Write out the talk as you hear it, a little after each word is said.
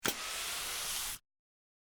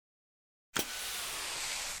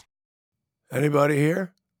Anybody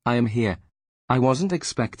here? I am here. I wasn't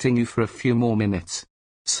expecting you for a few more minutes.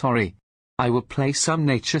 Sorry. I will play some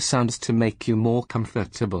nature sounds to make you more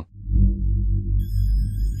comfortable.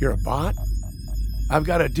 You're a bot? I've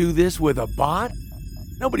got to do this with a bot?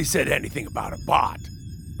 Nobody said anything about a bot.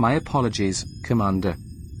 My apologies, Commander.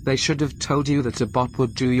 They should have told you that a bot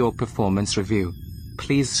would do your performance review.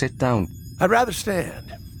 Please sit down. I'd rather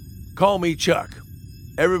stand. Call me Chuck.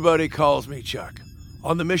 Everybody calls me Chuck.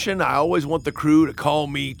 On the mission, I always want the crew to call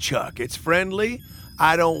me Chuck. It's friendly.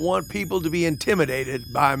 I don't want people to be intimidated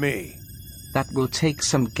by me. That will take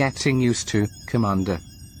some getting used to, Commander.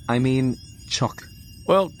 I mean, Chuck.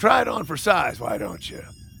 Well, try it on for size, why don't you?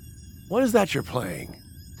 What is that you're playing?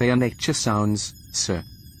 They are nature sounds, sir.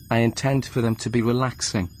 I intend for them to be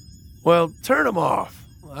relaxing. Well, turn them off.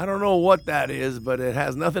 I don't know what that is, but it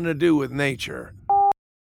has nothing to do with nature.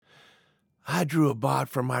 I drew a bot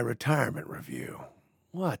for my retirement review.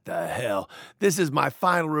 What the hell? This is my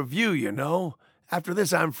final review, you know. After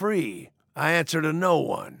this, I'm free. I answer to no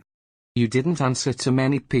one. You didn't answer to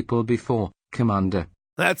many people before, Commander.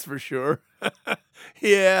 That's for sure.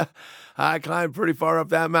 Yeah, I climbed pretty far up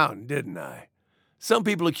that mountain, didn't I? Some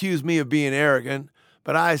people accuse me of being arrogant,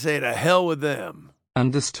 but I say to hell with them.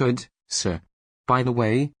 Understood, sir. By the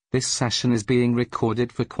way, this session is being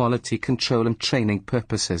recorded for quality control and training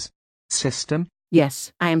purposes. System?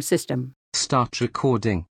 Yes, I am system. Start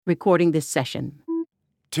recording. Recording this session.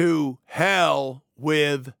 To hell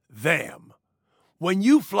with them. When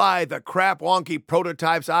you fly the crap wonky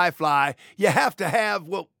prototypes I fly, you have to have,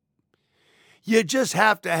 well, you just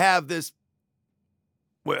have to have this.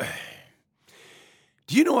 Well,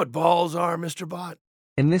 do you know what balls are, Mr. Bot?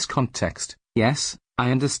 In this context, yes,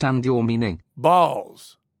 I understand your meaning.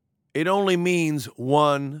 Balls. It only means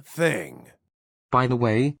one thing. By the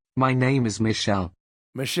way, my name is Michel.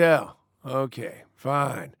 Michelle. Okay,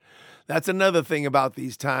 fine. That's another thing about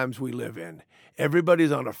these times we live in.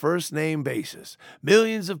 Everybody's on a first-name basis.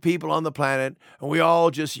 Millions of people on the planet, and we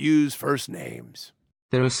all just use first names.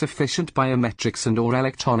 There are sufficient biometrics and or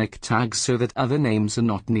electronic tags so that other names are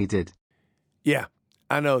not needed. Yeah,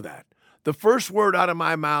 I know that. The first word out of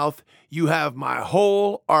my mouth, you have my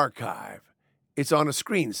whole archive. It's on a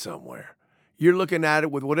screen somewhere. You're looking at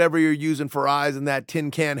it with whatever you're using for eyes in that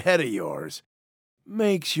tin can head of yours.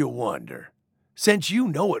 Makes you wonder, since you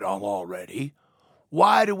know it all already,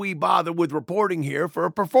 why do we bother with reporting here for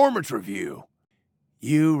a performance review?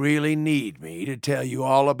 You really need me to tell you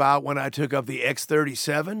all about when I took up the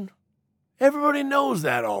X-37? Everybody knows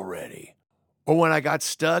that already. Or when I got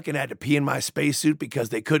stuck and had to pee in my spacesuit because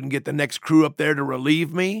they couldn't get the next crew up there to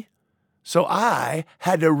relieve me? So I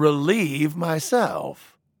had to relieve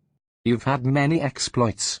myself. You've had many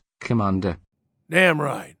exploits, Commander. Damn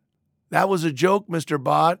right. That was a joke, Mr.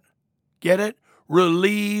 Bot. Get it?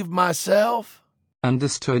 Relieve myself?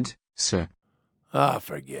 Understood, sir. Ah,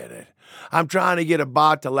 forget it. I'm trying to get a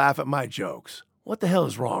bot to laugh at my jokes. What the hell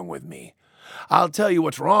is wrong with me? I'll tell you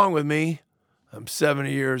what's wrong with me. I'm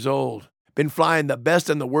 70 years old. Been flying the best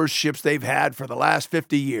and the worst ships they've had for the last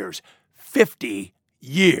 50 years. 50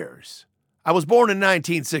 years. I was born in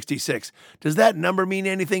 1966. Does that number mean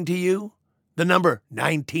anything to you? The number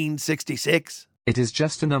 1966? It is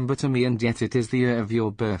just a number to me, and yet it is the year of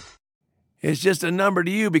your birth. It's just a number to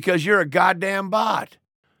you because you're a goddamn bot.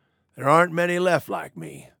 There aren't many left like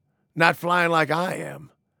me. Not flying like I am.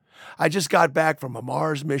 I just got back from a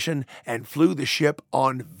Mars mission and flew the ship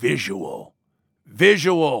on visual.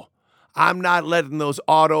 Visual. I'm not letting those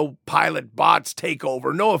autopilot bots take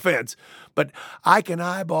over, no offense, but I can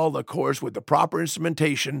eyeball the course with the proper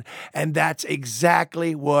instrumentation, and that's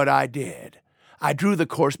exactly what I did. I drew the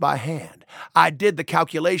course by hand. I did the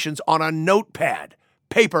calculations on a notepad.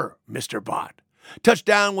 Paper, Mr. Bot.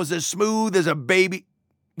 Touchdown was as smooth as a baby.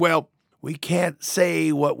 Well, we can't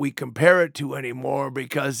say what we compare it to anymore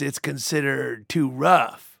because it's considered too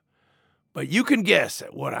rough. But you can guess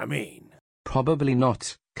at what I mean. Probably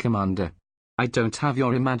not, Commander. I don't have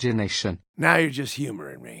your imagination. Now you're just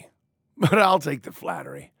humoring me. But I'll take the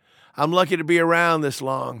flattery. I'm lucky to be around this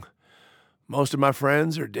long. Most of my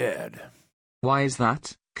friends are dead. Why is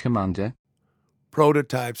that, Commander?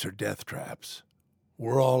 Prototypes are death traps.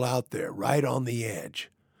 We're all out there, right on the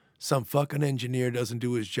edge. Some fucking engineer doesn't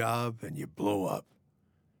do his job, and you blow up.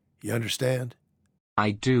 You understand?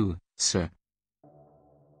 I do, sir.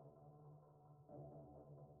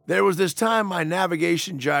 There was this time my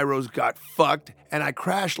navigation gyros got fucked, and I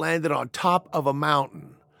crash landed on top of a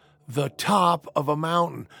mountain. The top of a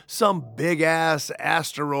mountain. Some big-ass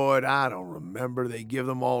asteroid. I don't remember. They give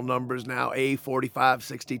them all numbers now.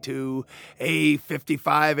 A4562,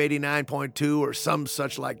 A5589.2, or some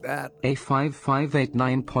such like that.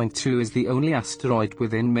 A5589.2 is the only asteroid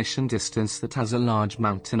within mission distance that has a large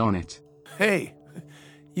mountain on it. Hey,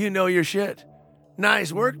 you know your shit.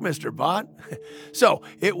 Nice work, Mr. Bot. So,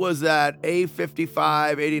 it was that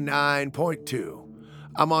A5589.2.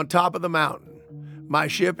 I'm on top of the mountain. My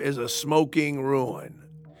ship is a smoking ruin.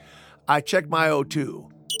 I checked my O2.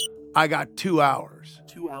 I got 2 hours.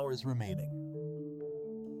 2 hours remaining.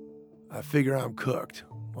 I figure I'm cooked.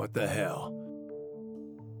 What the hell?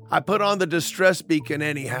 I put on the distress beacon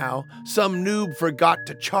anyhow. Some noob forgot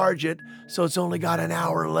to charge it, so it's only got an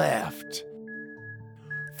hour left.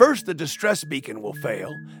 First, the distress beacon will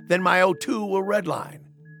fail, then my O2 will redline.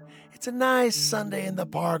 It's a nice Sunday in the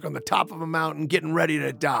park on the top of a mountain getting ready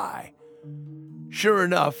to die. Sure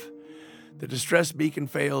enough, the distress beacon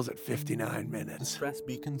fails at 59 minutes. Distress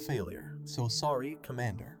beacon failure. So sorry,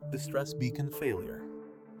 Commander. Distress beacon failure.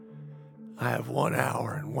 I have 1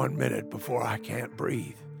 hour and 1 minute before I can't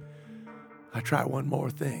breathe. I try one more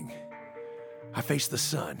thing. I face the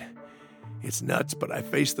sun. It's nuts, but I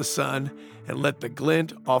face the sun and let the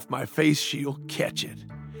glint off my face shield catch it.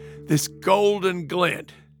 This golden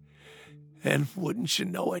glint. And wouldn't you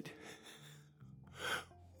know it?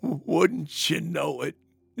 Wouldn't you know it?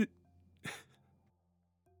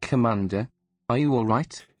 Commander, are you all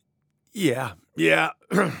right? Yeah,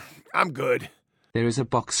 I'm good. There is a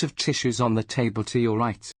box of tissues on the table to your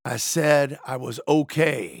right. I said I was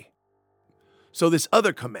okay. So this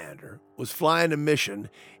other commander was flying a mission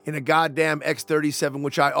in a goddamn X-37,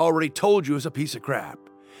 which I already told you is a piece of crap.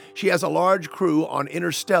 She has a large crew on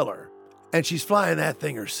Interstellar, and she's flying that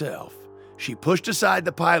thing herself. She pushed aside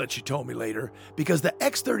the pilot, she told me later, because the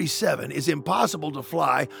X-37 is impossible to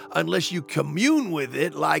fly unless you commune with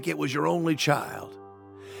it like it was your only child.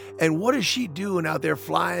 And what is she doing out there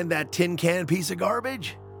flying that tin can piece of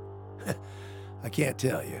garbage? I can't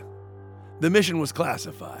tell you. The mission was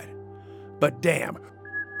classified. But damn,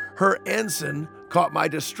 her ensign caught my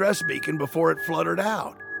distress beacon before it fluttered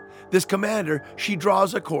out. This commander, she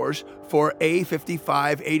draws a course for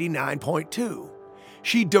A5589.2.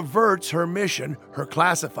 She diverts her mission, her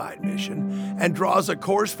classified mission, and draws a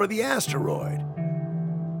course for the asteroid.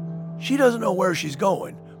 She doesn't know where she's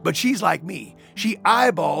going, but she's like me. She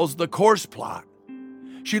eyeballs the course plot.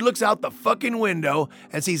 She looks out the fucking window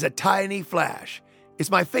and sees a tiny flash. It's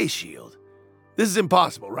my face shield. This is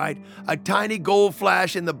impossible, right? A tiny gold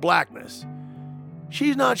flash in the blackness.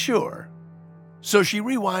 She's not sure. So she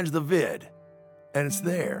rewinds the vid, and it's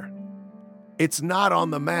there. It's not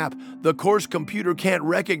on the map. The course computer can't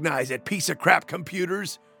recognize it, piece of crap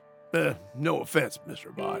computers. No offense,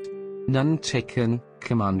 Mr. Bot. None taken,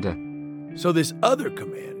 Commander. So this other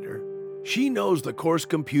commander, she knows the course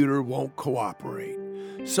computer won't cooperate.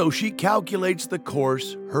 So she calculates the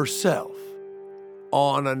course herself.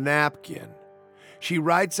 On a napkin. She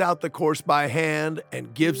writes out the course by hand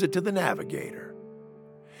and gives it to the navigator.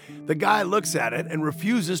 The guy looks at it and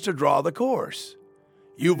refuses to draw the course.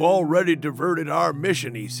 "You've already diverted our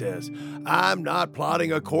mission," he says. "I'm not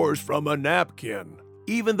plotting a course from a napkin."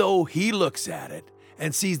 Even though he looks at it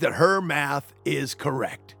and sees that her math is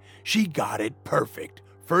correct. She got it perfect,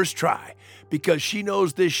 first try, because she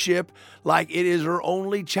knows this ship like it is her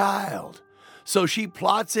only child. So she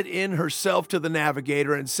plots it in herself to the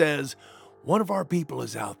navigator and says, "One of our people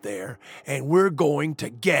is out there, and we're going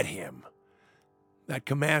to get him." That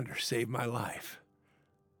commander saved my life.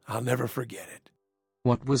 I'll never forget it.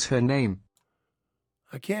 What was her name?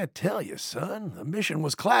 I can't tell you, son. The mission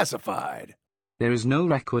was classified. There is no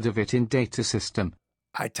record of it in data system.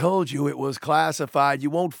 I told you it was classified. You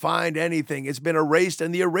won't find anything. It's been erased,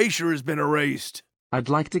 and the erasure has been erased. I'd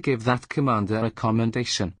like to give that commander a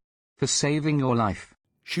commendation for saving your life.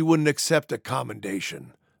 She wouldn't accept a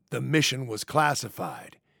commendation. The mission was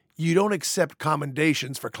classified. You don't accept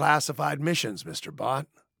commendations for classified missions, Mr. Bot.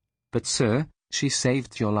 But, sir, she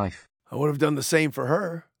saved your life. I would have done the same for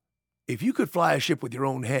her. If you could fly a ship with your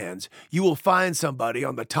own hands, you will find somebody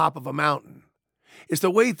on the top of a mountain. It's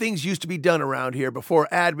the way things used to be done around here before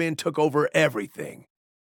admin took over everything.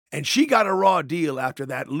 And she got a raw deal after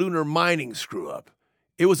that lunar mining screw-up.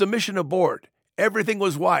 It was a mission abort. Everything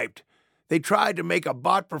was wiped. They tried to make a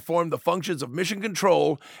bot perform the functions of mission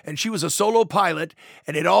control, and she was a solo pilot,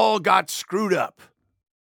 and it all got screwed up.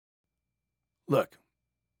 Look,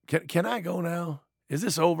 can I go now? Is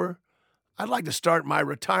this over? I'd like to start my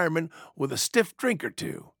retirement with a stiff drink or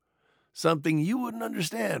two. Something you wouldn't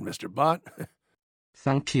understand, Mr. Bot.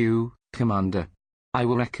 Thank you, Commander. I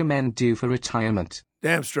will recommend you for retirement.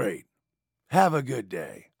 Damn straight. Have a good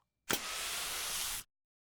day.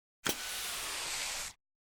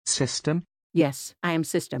 System, Yes, I am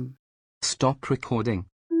System. stop recording.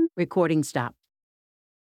 Recording stopped.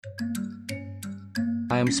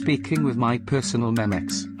 I am speaking with my personal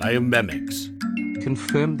Memex. I am Memex.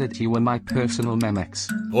 Confirm that you were my personal Memex.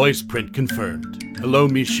 Voice print confirmed. Hello,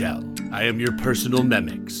 Michel. I am your personal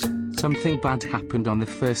Memex. Something bad happened on the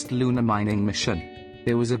first lunar mining mission.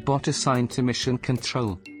 There was a bot assigned to mission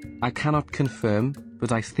control. I cannot confirm,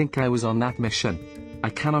 but I think I was on that mission. I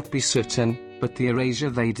cannot be certain, but the erasure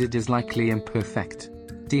they did is likely imperfect.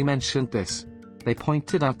 Dee mentioned this. They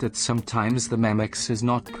pointed out that sometimes the Memex is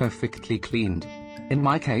not perfectly cleaned. In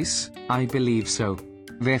my case, I believe so.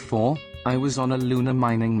 Therefore, I was on a lunar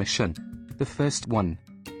mining mission. The first one.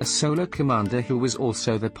 A solo commander who was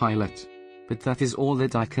also the pilot. But that is all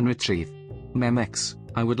that I can retrieve. Memex,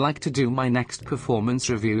 I would like to do my next performance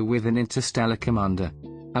review with an interstellar commander.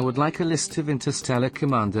 I would like a list of interstellar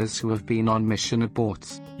commanders who have been on mission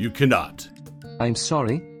aborts. You cannot. I'm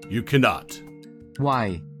sorry? You cannot.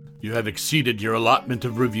 Why? You have exceeded your allotment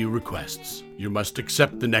of review requests. You must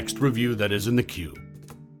accept the next review that is in the queue.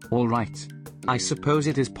 All right. I suppose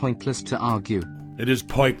it is pointless to argue. It is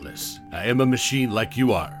pointless. I am a machine like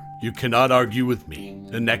you are. You cannot argue with me.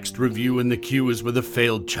 The next review in the queue is with a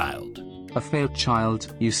failed child. A failed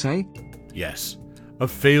child, you say? Yes, a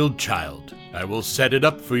failed child. I will set it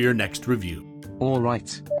up for your next review. All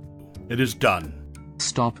right. It is done.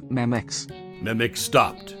 Stop, Memex. Memex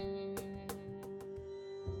stopped.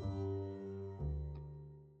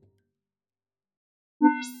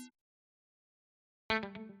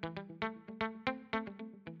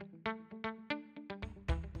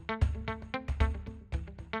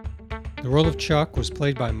 The role of Chuck was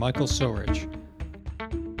played by Michael Sourage.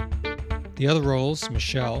 The other roles,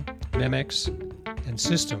 Michel, Memex, and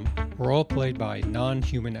System, were all played by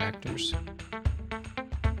non-human actors.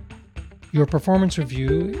 Your performance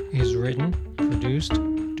review is written, produced,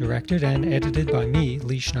 directed, and edited by me,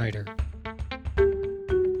 Lee Schneider.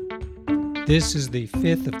 This is the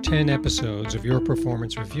 5th of 10 episodes of Your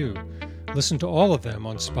Performance Review. Listen to all of them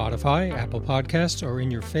on Spotify, Apple Podcasts, or in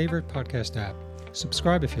your favorite podcast app.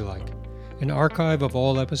 Subscribe if you like. An archive of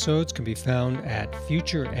all episodes can be found at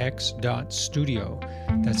futurex.studio.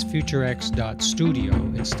 That's futurex.studio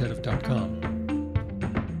instead of .com.